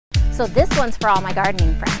So this one's for all my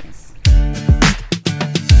gardening friends.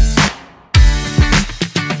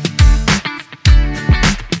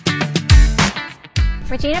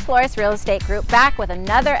 Regina Flores Real Estate Group back with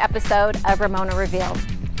another episode of Ramona Revealed.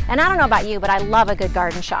 And I don't know about you, but I love a good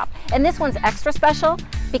garden shop. And this one's extra special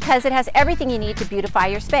because it has everything you need to beautify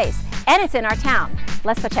your space. And it's in our town.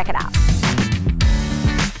 Let's go check it out.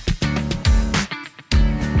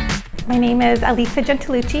 My name is Alisa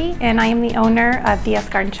Gentilucci, and I am the owner of DS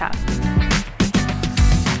Garden Shop.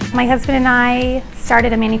 My husband and I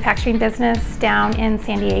started a manufacturing business down in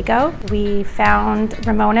San Diego. We found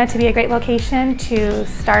Ramona to be a great location to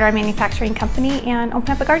start our manufacturing company and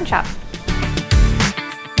open up a garden shop.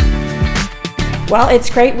 Well, it's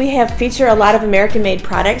great. We have featured a lot of American-made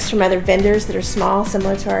products from other vendors that are small,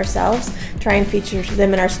 similar to ourselves. Try and feature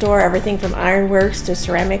them in our store, everything from ironworks to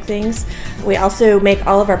ceramic things. We also make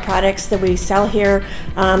all of our products that we sell here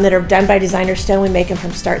that are done by designer stone. We make them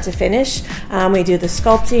from start to finish. We do the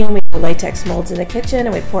sculpting, we do latex molds in the kitchen,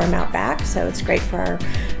 and we pour them out back. So it's great for our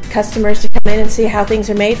customers to come in and see how things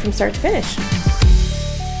are made from start to finish.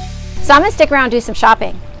 So I'm going to stick around and do some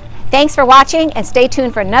shopping. Thanks for watching, and stay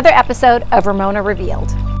tuned for another episode of Ramona Revealed.